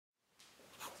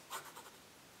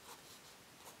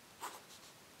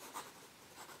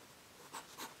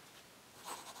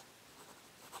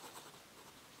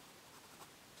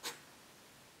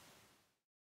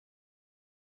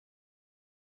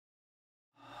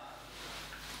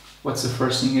What's the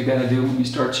first thing you gotta do when you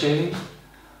start shaving?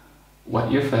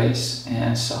 Wet your face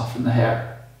and soften the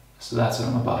hair. So that's what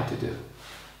I'm about to do.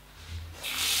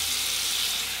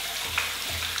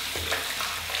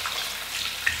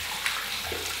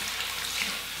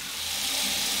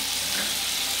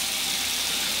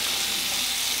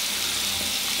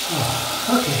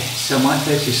 Okay, so my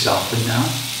face is softened now.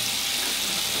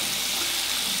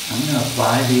 I'm going to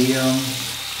apply the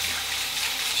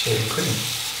shaving cream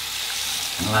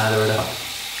and lather it up.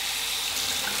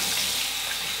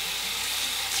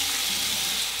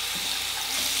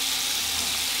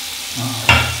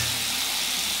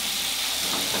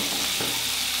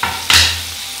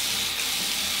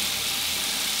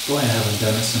 Boy, I haven't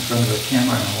done this in front of the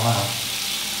camera in a while.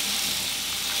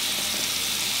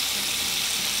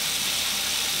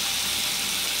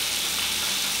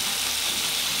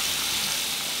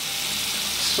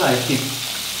 So I keep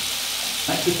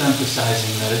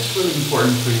emphasizing that it's really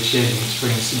important for your shaving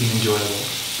experience to be enjoyable.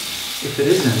 If it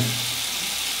isn't,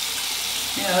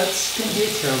 it's going to be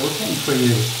a terrible thing for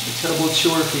you, a terrible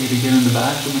chore for you to get in the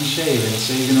bathroom and shave, and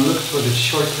so you're going to look for the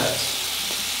shortcuts.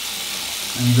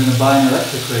 And you're going to buy an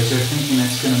electric razor thinking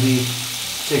it's going to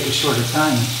take a shorter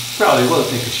time. Probably will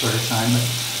take a shorter time, but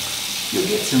you'll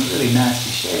get some really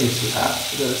nasty shaves with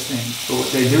those things. But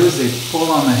what they do is they pull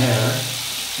on the hair,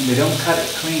 and they don't cut it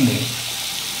cleanly.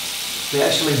 They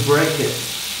actually break it.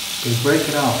 They break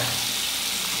it off.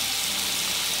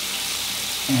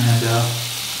 And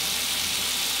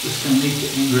this can lead to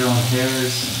ingrown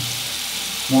hairs and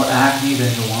more acne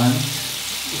than you want.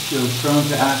 If you're prone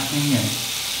to acne and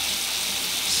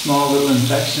small little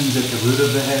infections at the root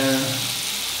of the hair,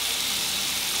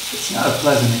 it's not a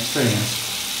pleasant experience.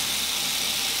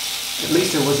 At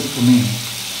least it wasn't for me.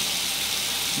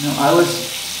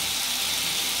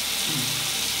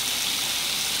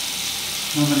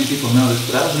 Not many people know this,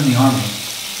 but I was in the Army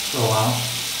for a while.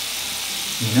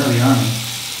 You know the Army.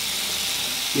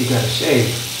 You gotta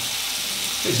shave.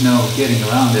 There's no getting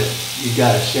around it. You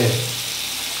gotta shave.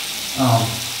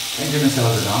 Thank goodness I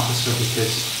was an officer,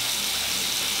 because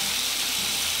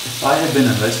if I had been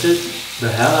enlisted,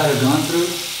 the hell I'd have gone through,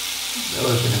 that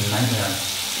would have been a nightmare.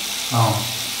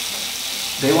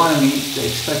 They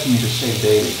expected me to shave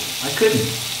daily. I couldn't.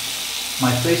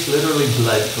 My face literally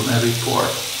bled from every pore.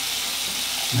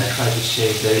 And I tried to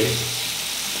shave daily.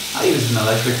 I used an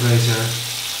electric razor.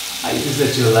 I used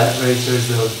the Gillette razors,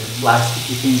 those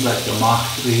plasticky things like the Mach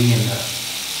 3 and the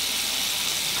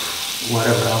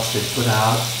whatever else they put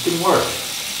out. It didn't work.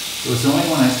 It was only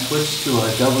when I switched to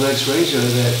a double-edged razor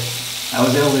that I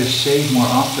was able to shave more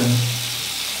often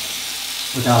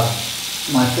without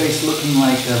my face looking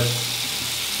like a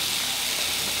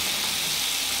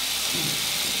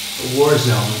war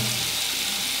zone.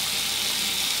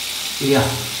 Yeah,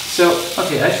 so,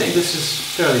 okay, I think this is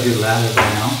fairly good lather by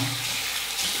now.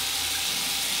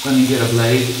 Let me get a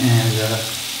blade and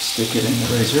stick it in the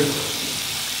razor.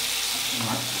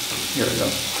 Here we go.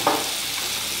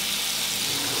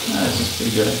 This is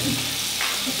pretty good, I think.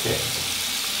 Okay.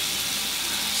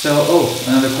 So,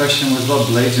 another question was, what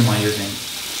blades am I using?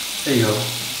 There you go.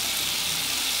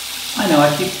 I know, I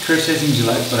keep criticizing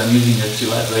Gillette, but I'm using a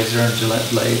Gillette razor and Gillette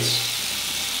blades.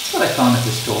 That's what I found at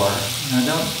the store.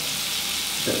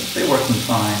 They work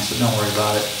fine, so don't worry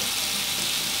about it.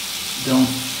 Don't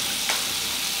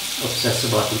obsess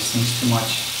about these things too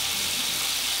much.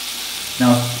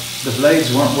 Now, if the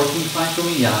blades weren't working fine for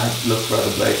me, yeah, I'd look for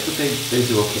other blades, but they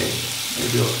do okay. They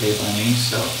do okay by me,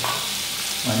 so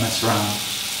why mess around?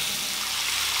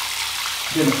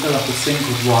 I'm going to fill up the sink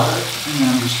with water, and then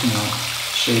I'm just going to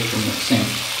shave from the sink.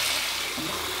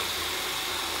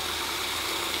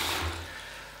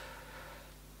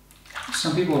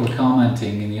 Some people were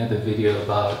commenting in the other video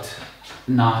about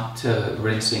not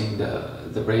rinsing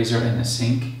the razor in the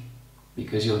sink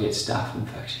because you'll get staph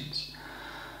infections.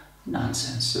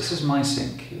 Nonsense. This is my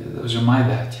sink. Those are my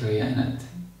bacteria in it.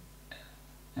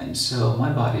 And so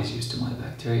my body's used to my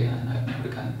bacteria, and I've never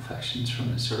gotten infections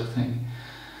from this sort of thing.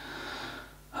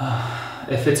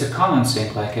 If it's a common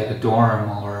sink, like at a dorm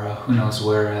or who knows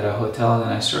where at a hotel, then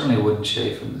I certainly wouldn't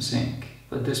shave from the sink.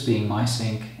 But this being my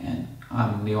sink, and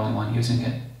I'm the only one using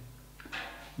it,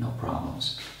 no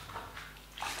problems.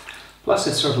 Plus,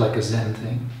 it's sort of like a Zen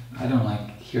thing. I don't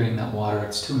like hearing that water,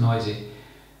 it's too noisy.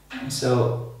 And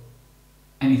so,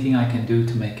 anything I can do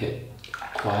to make it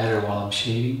quieter while I'm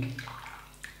shaving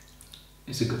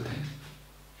is a good thing.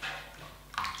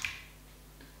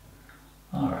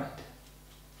 Alright.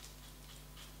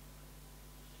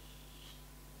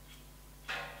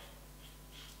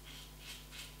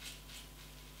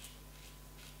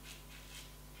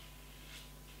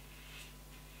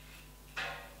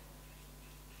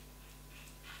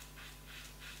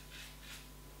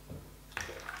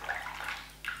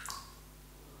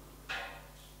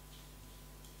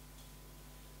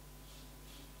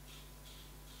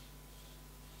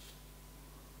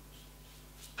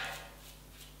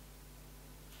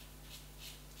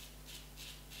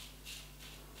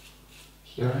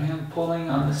 Here I am pulling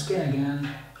on the skin again.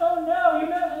 Oh no, you're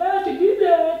not allowed to do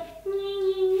that.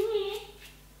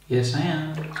 Yes, I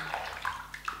am.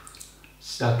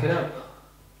 Suck it up.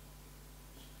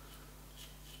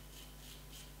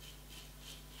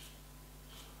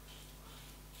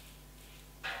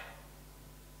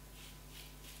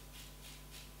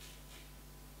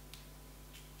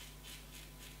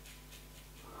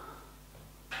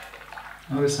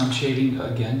 Notice I'm shaving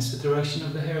against the direction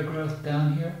of the hair growth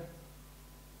down here.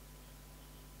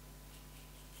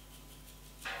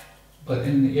 But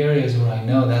in the areas where I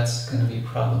know that's going to be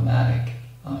problematic,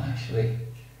 I'll actually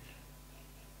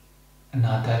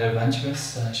not that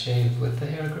adventurous shave with the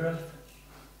hair growth.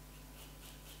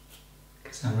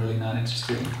 Because I'm really not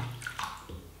interested in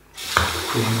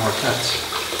getting more cuts.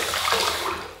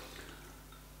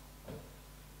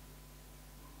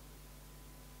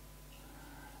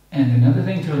 And another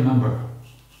thing to remember,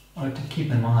 or to keep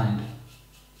in mind,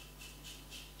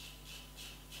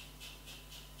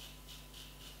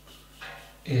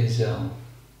 is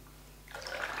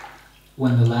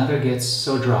when the lather gets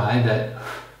so dry that,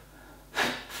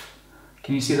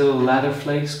 can you see the little lather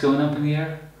flakes going up in the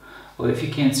air? Well, if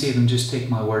you can't see them, just take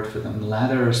my word for them. The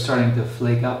lather is starting to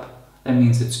flake up. That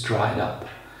means it's dried up.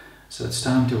 So it's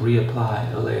time to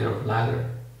reapply a layer of lather,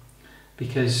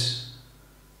 because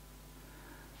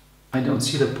I don't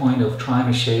see the point of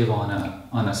trying to shave on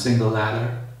a single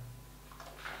lather.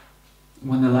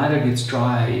 When the lather gets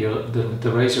dry,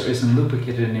 the razor isn't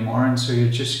lubricated anymore, and so you're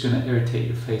just going to irritate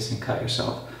your face and cut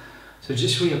yourself. So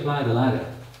just reapply the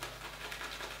lather.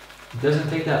 It doesn't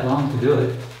take that long to do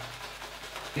it.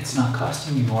 It's not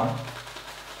costing you more.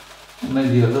 It may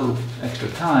be a little extra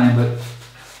time, but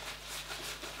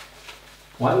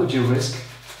why would you risk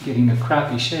getting a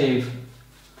crappy shave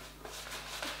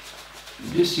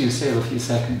just to save a few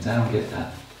seconds? I don't get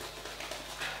that.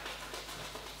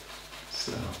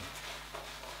 So.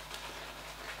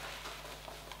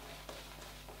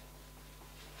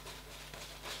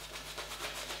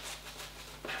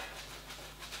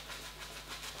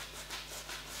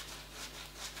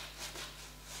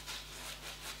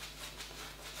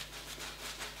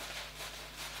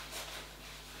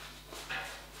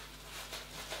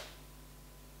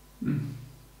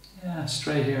 Yeah,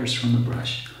 stray hairs from the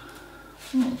brush.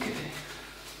 Okay.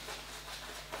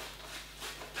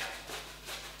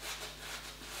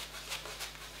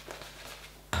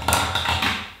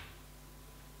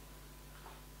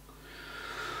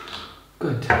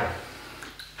 Good.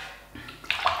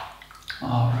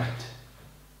 All right.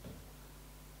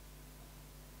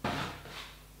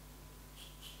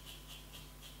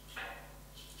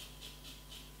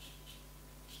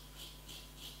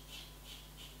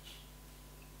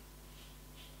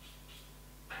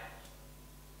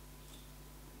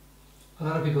 A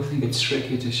lot of people think it's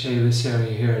tricky to shave this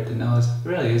area here at the nose. It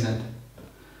really isn't.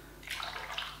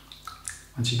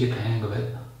 Once you get the hang of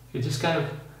it, you just kind of,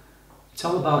 it's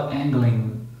all about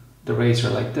angling the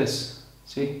razor like this.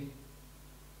 See?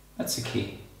 That's the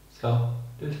key. So,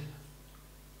 just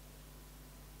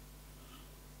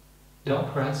don't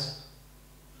press.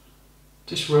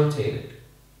 Just rotate it.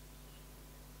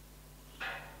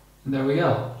 And there we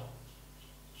go.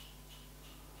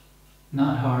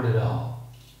 Not hard at all.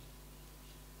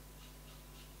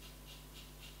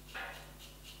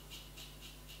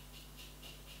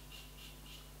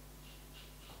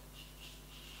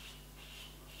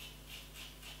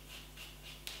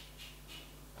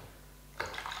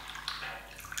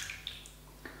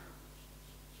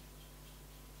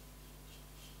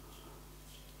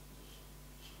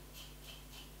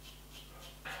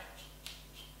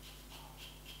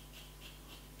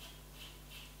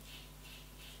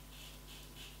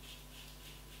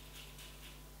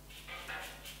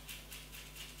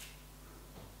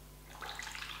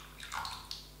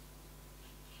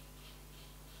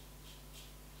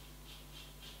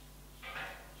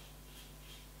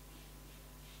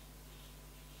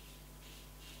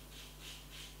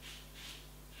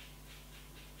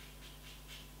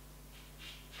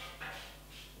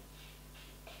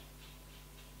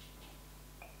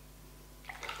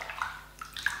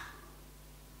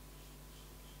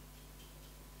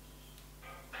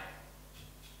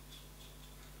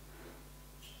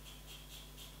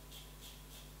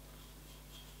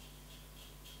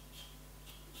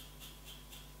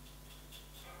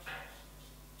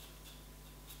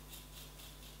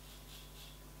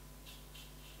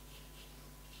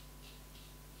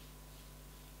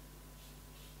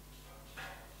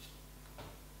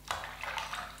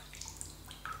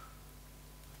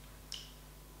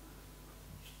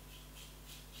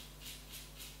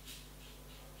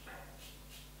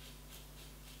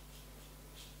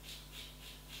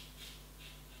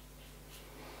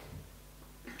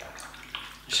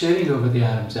 shading over the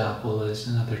Adam's apple is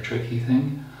another tricky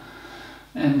thing.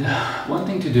 And one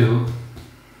thing to do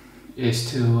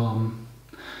is to,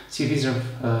 see, these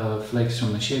are flakes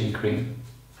from the shaving cream.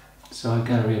 So I've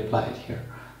got to reapply it here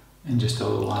in just a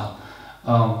little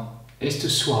while. Is to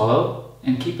swallow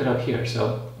and keep it up here.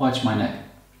 So watch my neck.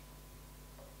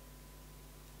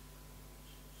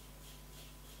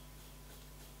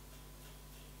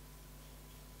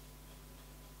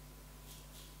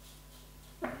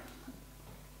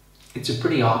 It's a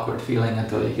pretty awkward feeling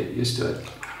until you get used to it.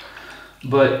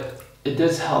 But it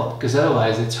does help, because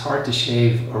otherwise it's hard to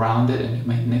shave around it and you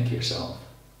may nick yourself.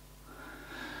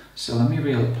 So let me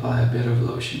reapply a bit of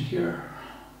lotion here.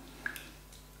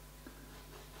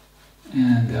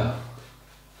 And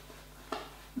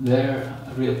there, I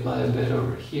reapply a bit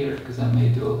over here because I may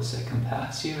do a second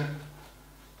pass here.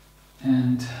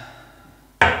 And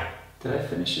did I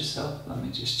finish this up? Let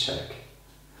me just check.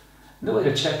 The way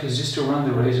to check is just to run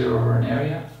the razor over an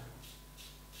area.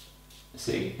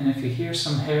 See, and if you hear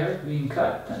some hair being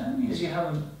cut, then that means you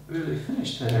haven't really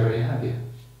finished that area, have you?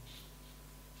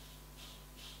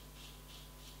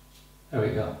 There we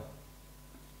go.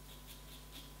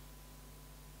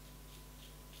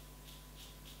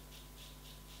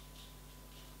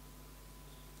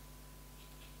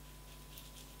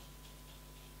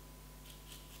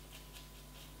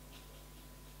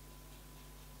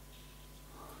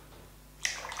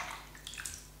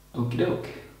 Okie doke.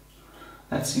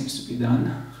 That seems to be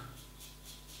done.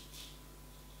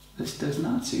 This does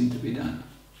not seem to be done.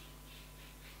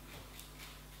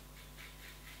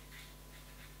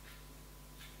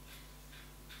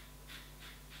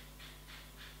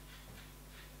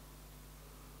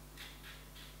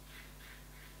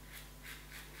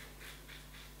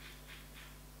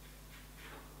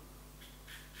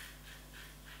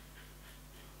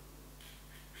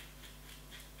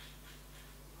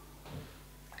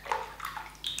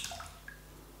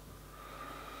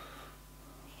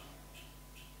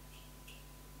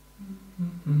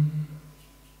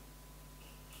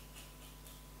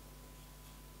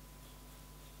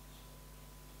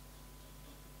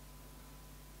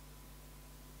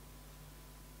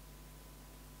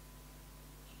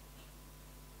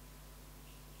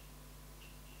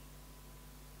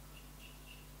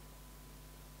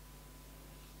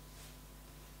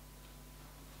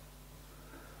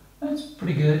 That's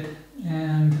pretty good,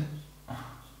 and I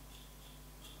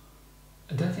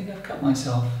don't think I've cut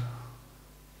myself,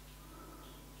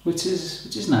 which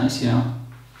is nice, you know.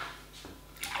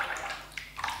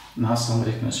 Now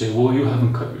somebody's gonna say, well, you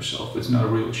haven't cut yourself, it's not a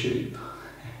real shave.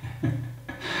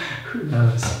 Who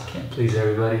knows? Can't please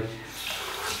everybody.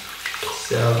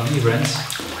 So let me rinse.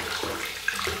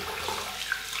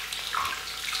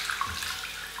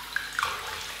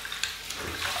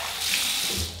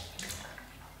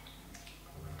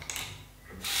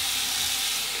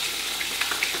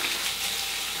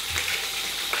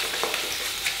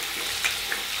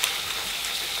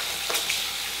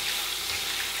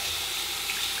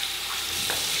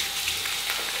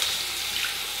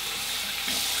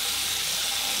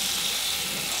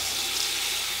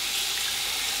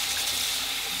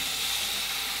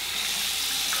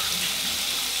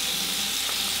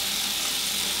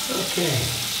 Okay,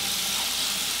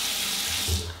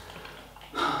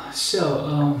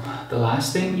 so the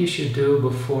last thing you should do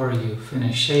before you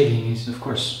finish shaving is, of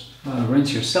course,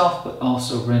 rinse yourself, but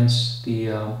also rinse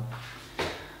the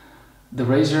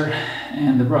razor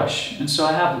and the brush. And so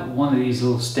I have one of these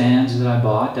little stands that I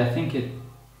bought. I think it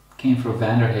came from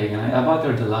Vanderhagen. I bought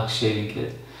their deluxe shaving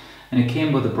kit, and it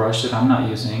came with a brush that I'm not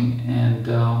using, and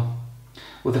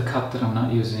with a cup that I'm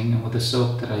not using, and with a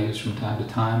soap that I use from time to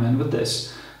time, and with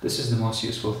this. This is the most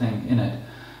useful thing in it.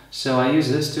 So I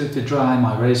use this to dry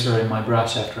my razor and my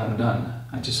brush after I'm done.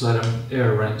 I just let them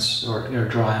air rinse, or air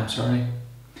dry, I'm sorry,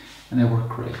 and they work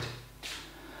great.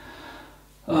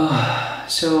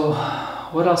 So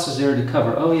what else is there to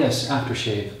cover? Oh yes,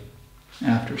 aftershave.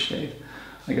 Aftershave.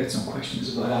 I got some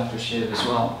questions about aftershave as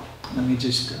well. Let me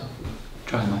just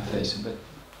dry my face a bit.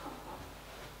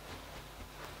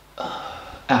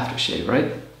 Aftershave,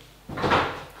 right?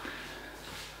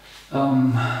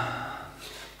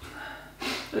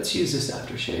 Let's use this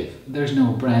aftershave. There's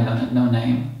no brand on it, no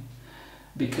name,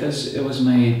 because it was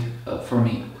made for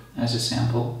me as a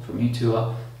sample for me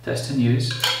to test and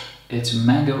use. It's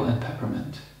mango and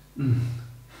peppermint.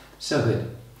 So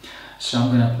good. So I'm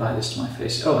going to apply this to my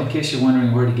face. Oh, in case you're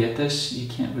wondering where to get this, you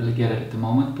can't really get it at the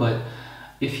moment, but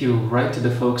if you write to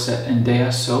the folks at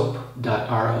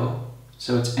endeasoap.ro,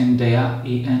 so it's Endea,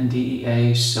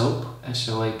 E-N-D-E-A, soap,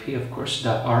 S-O-A-P, of course,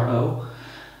 .ro.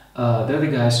 They're the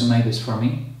guys who made this for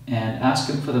me, and ask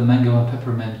them for the mango and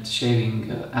peppermint shaving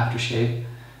aftershave,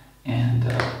 and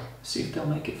see if they'll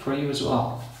make it for you as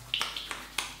well.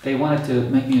 They wanted to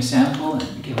make me a sample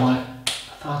and give my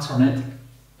thoughts on it.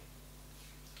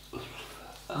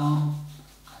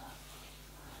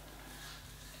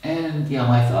 And yeah,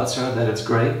 my thoughts are that it's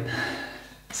great.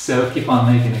 So keep on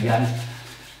making it, guys.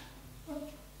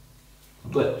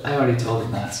 But I already told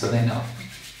them that, so they know.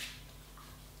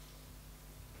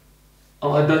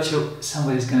 Oh, I bet you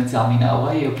somebody's gonna tell me now,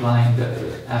 why are you applying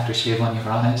the aftershave on your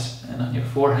eyes and on your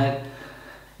forehead?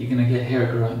 You're gonna get hair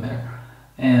growing there.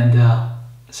 And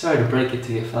sorry to break it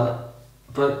to you, fella,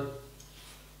 but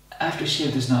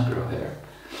aftershave does not grow hair.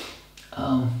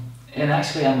 And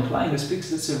actually I'm applying this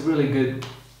because it's a really good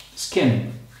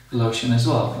skin lotion as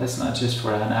well. It's not just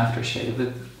for an aftershave,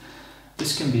 but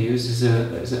this can be used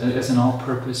as an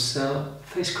all-purpose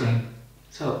face cream.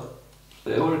 So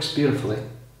it works beautifully.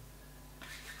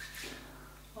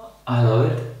 I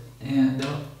love it, and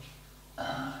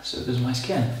so does my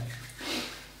skin.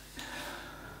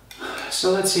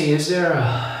 So let's see, is there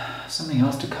something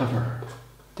else to cover?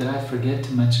 Did I forget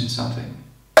to mention something?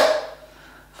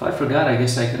 If I forgot, I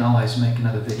guess I can always make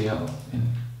another video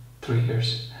in 3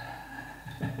 years.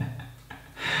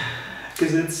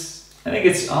 Because I think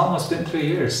it's almost been 3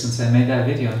 years since I made that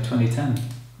video in 2010.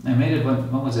 I made it,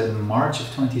 when was it, in March of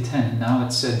 2010, and now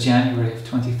it's January of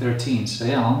 2013, so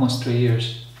yeah, almost 3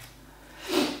 years.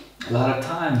 A lot of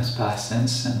time has passed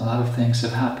since, and a lot of things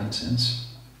have happened since.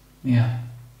 Yeah.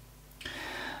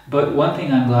 But one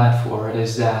thing I'm glad for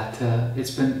is that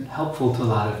it's been helpful to a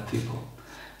lot of people.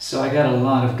 So I got a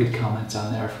lot of good comments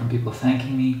on there from people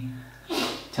thanking me,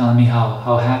 telling me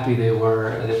how happy they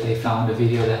were that they found a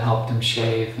video that helped them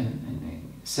shave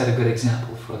and set a good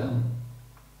example for them.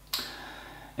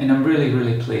 And I'm really,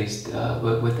 really pleased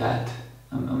with that.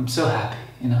 I'm so happy,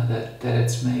 you know, that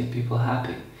it's made people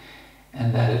happy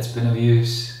and that it's been of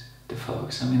use to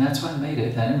folks. I mean, that's why I made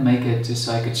it. I didn't make it just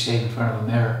so I could shave in front of a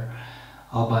mirror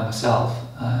all by myself.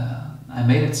 I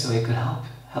made it so it could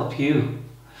help you.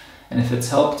 And if it's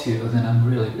helped you, then I'm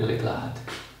really, really glad.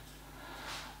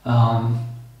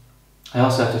 I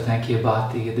also have to thank you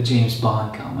about the James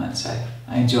Bond comments.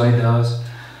 I enjoyed those.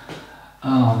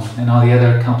 And all the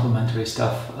other complimentary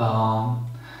stuff.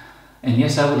 And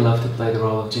yes, I would love to play the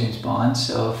role of James Bond,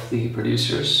 so if the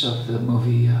producers of the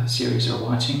movie series are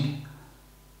watching,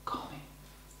 call me.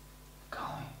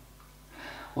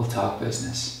 We'll talk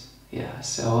business. Yeah,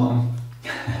 so,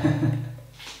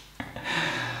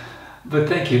 but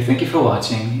thank you for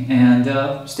watching,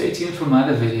 and stay tuned for my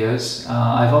other videos.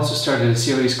 I've also started a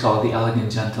series called The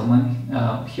Elegant Gentleman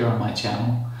here on my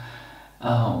channel,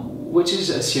 which is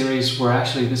a series where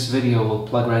actually this video will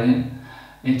plug right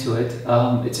into it.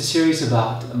 It's a series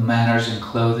about manners and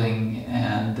clothing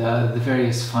and the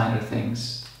various finer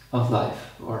things of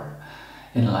life or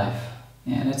in life,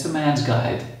 and it's a man's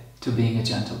guide to being a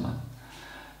gentleman.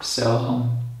 So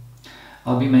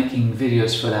I'll be making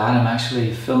videos for that. I'm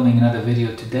actually filming another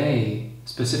video today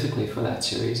specifically for that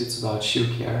series. It's about shoe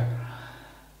care.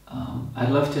 I'd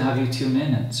love to have you tune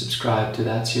in and subscribe to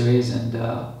that series, and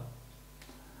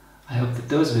I hope that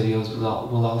those videos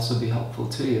will also be helpful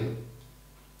to you.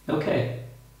 Okay,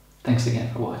 thanks again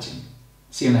for watching.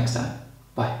 See you next time.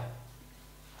 Bye.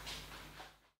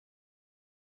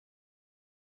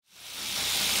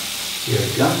 Here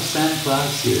comes Santa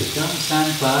Claus, here comes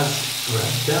Santa Claus,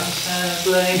 right down Santa's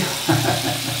lane.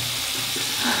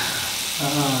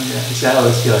 Oh yeah, I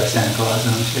always feel like Santa Claus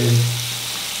when I'm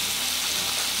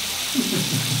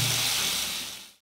shaving.